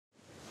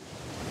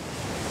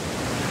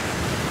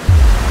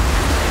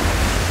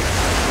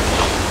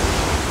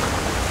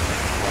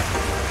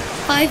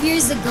5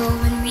 years ago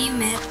when we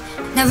met,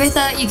 never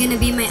thought you're gonna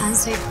be my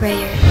answered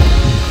prayer.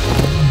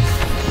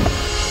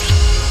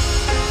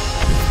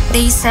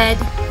 They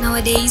said,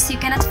 nowadays you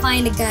cannot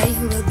find a guy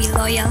who will be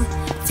loyal,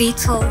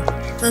 faithful,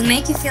 will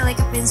make you feel like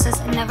a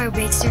princess and never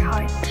breaks your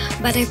heart.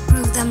 But I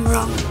proved them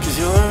wrong. 'Cause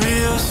you're a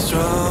real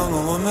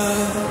strong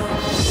woman.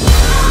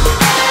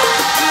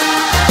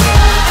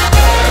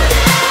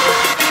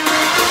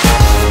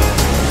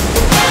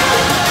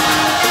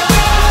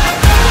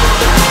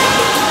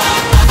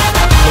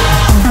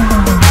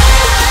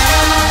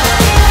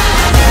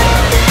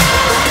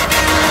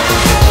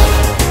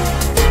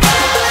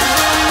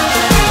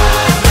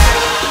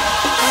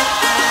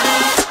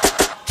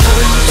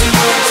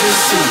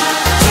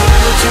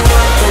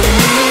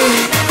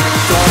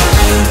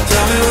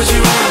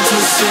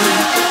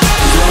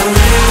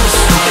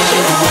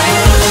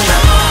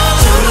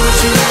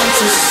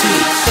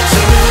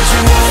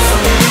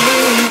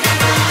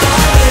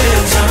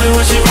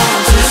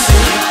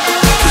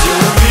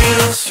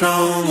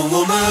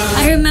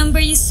 I remember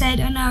you said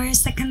on our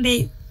second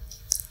date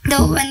that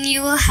when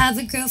you will have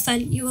a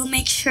girlfriend, you will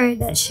make sure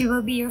that she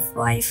will be your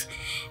wife.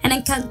 And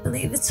I can't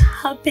believe it's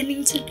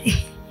happening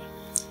today.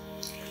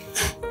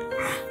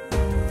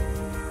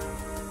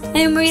 I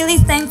am really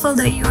thankful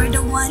that you are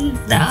the one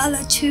that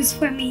Allah chose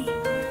for me.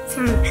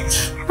 For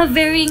a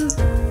very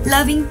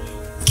loving,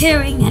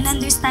 caring, and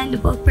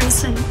understandable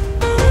person.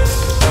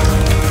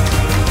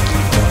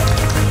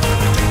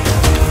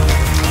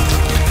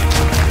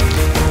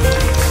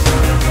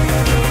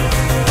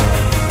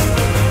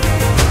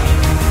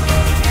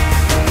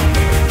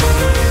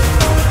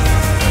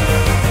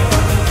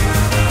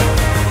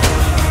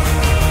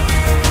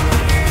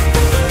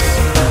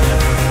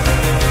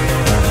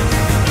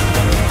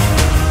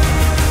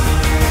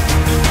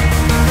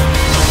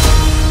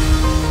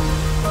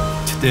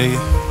 Today,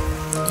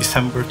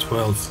 December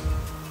 12th,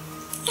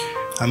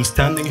 I'm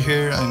standing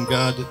here and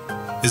God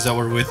is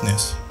our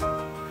witness.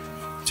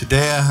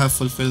 Today I have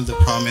fulfilled the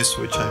promise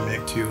which I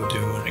made to you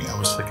during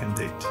our second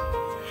date.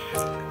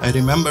 I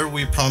remember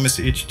we promised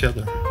each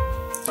other,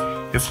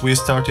 if we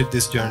started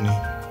this journey,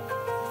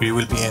 we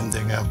will be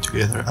ending up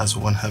together as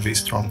one heavy,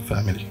 strong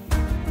family.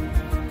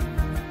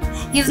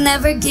 You've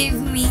never gave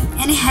me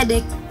any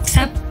headache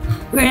except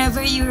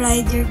wherever you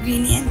ride your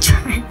greenie and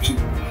Charlie.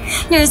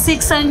 Your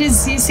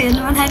 600cc and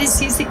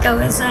 100cc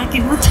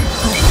Kawasaki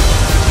motorbike.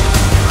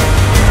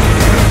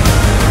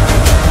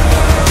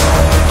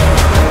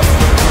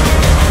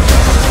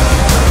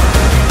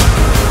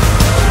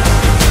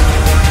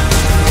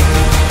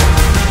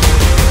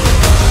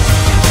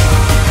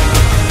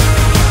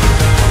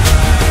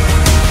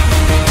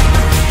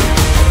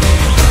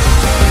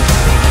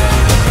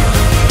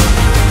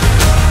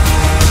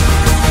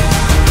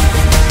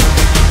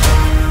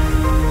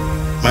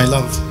 My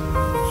love,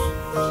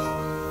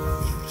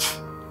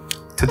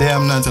 today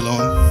I'm not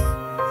alone.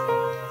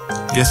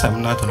 Yes,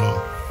 I'm not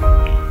alone.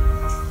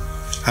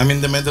 I'm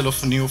in the middle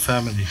of a new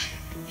family.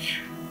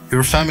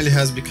 Your family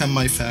has become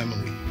my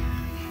family.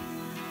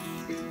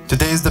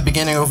 Today is the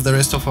beginning of the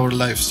rest of our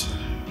lives.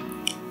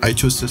 I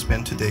choose to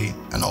spend today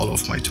and all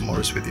of my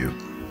tomorrows with you.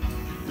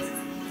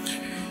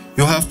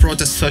 You have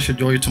brought such a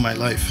joy to my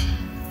life.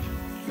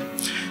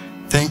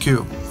 Thank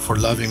you for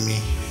loving me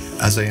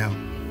as I am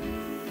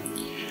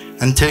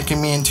and taking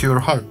me into your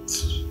heart.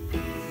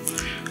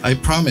 I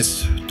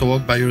promise to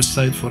walk by your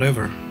side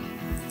forever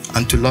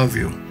and to love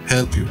you,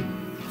 help you,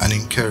 and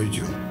encourage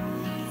you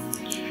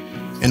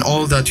in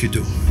all that you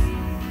do.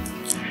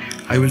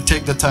 I will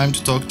take the time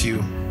to talk to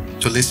you,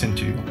 to listen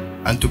to you,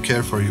 and to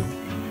care for you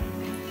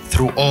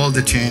through all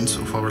the changes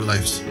of our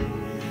lives.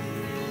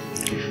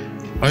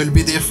 I will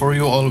be there for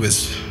you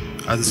always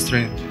as a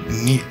strength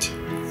in need,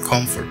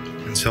 comfort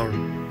in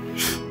sorrow,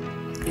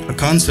 a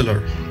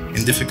counselor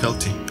in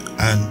difficulty,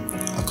 and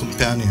a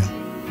companion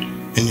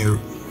in your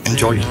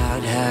enjoy.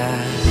 I'd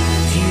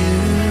have you,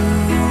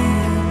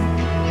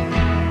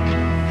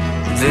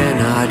 then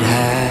I'd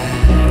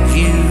have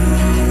you.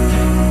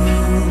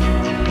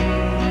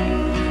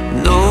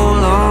 No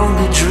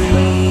longer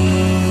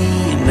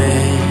dreaming,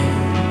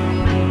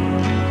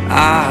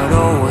 I'd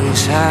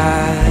always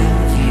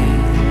have you.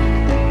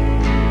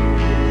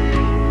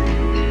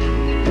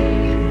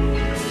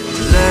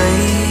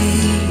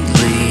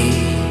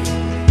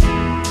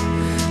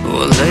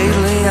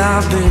 Lately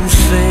I've been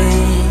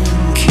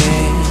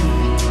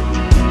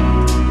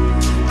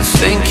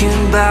thinking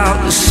about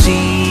the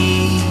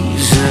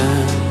season,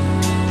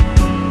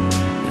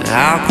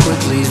 how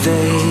quickly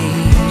they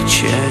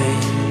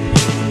change.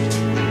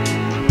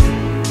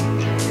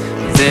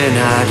 Then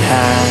I'd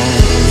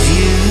have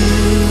you,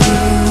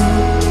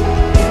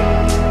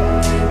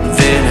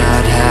 then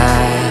I'd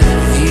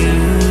have you.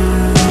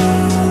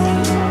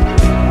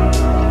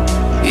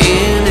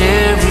 In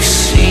every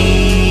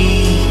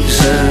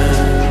season,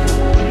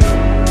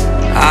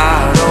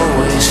 I'd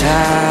always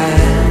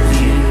have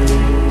you.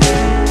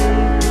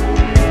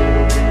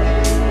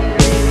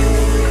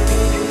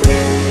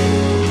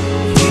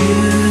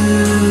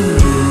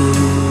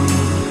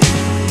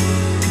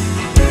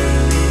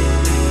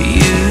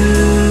 You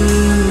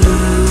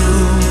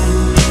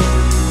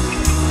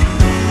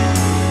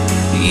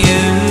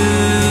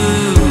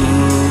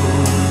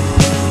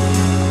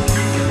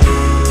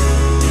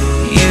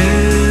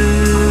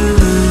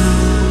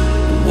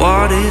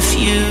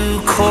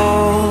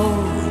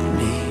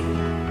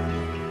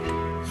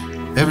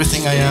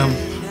Everything I am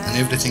and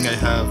everything I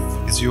have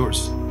is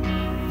yours,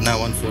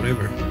 now and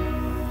forever.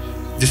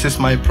 This is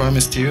my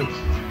promise to you.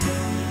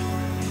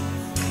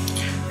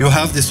 You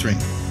have this ring.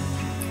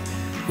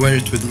 Wear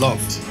it with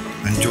love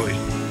and joy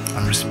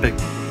and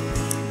respect.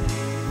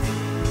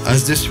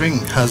 As this ring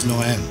has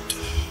no end,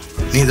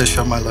 neither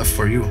shall my love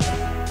for you.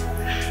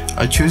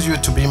 I choose you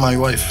to be my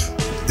wife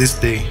this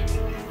day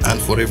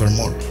and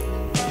forevermore.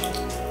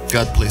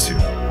 God bless you.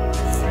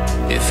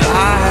 If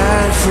I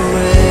had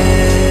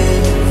forever,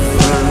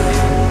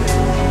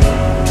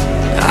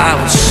 I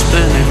would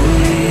spend it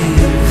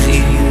with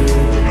you.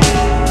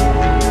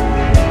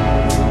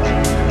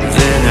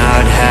 Then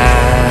I'd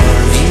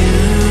have you.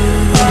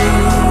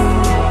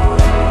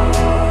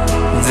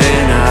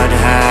 Then I'd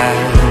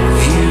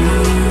have you.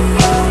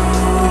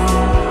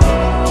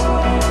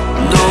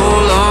 No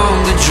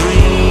longer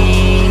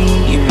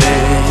dreaming,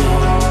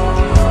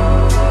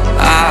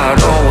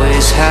 I'd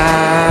always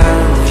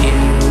have you.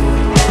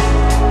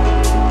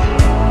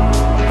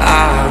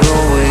 I'd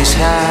always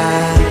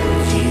have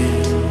you.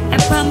 I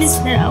promise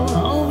that I will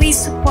always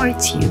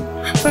support you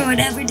for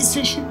whatever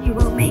decision you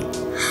will make.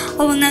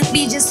 I will not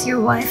be just your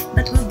wife,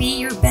 but will be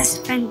your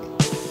best friend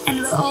and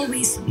will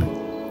always be.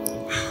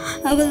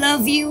 I will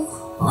love you,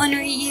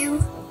 honor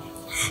you,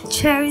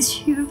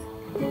 cherish you,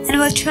 and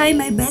will try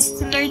my best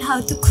to learn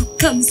how to cook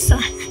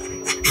kamsa.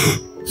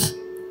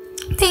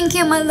 Thank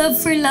you, my love,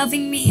 for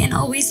loving me and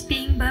always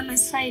being by my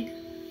side.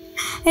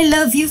 I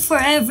love you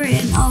forever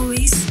and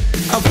always.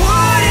 I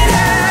wouldn't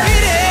have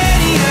it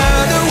any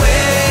other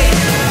way.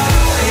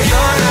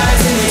 Your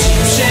eyes and the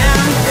cheap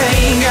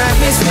champagne got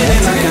me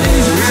spinning like a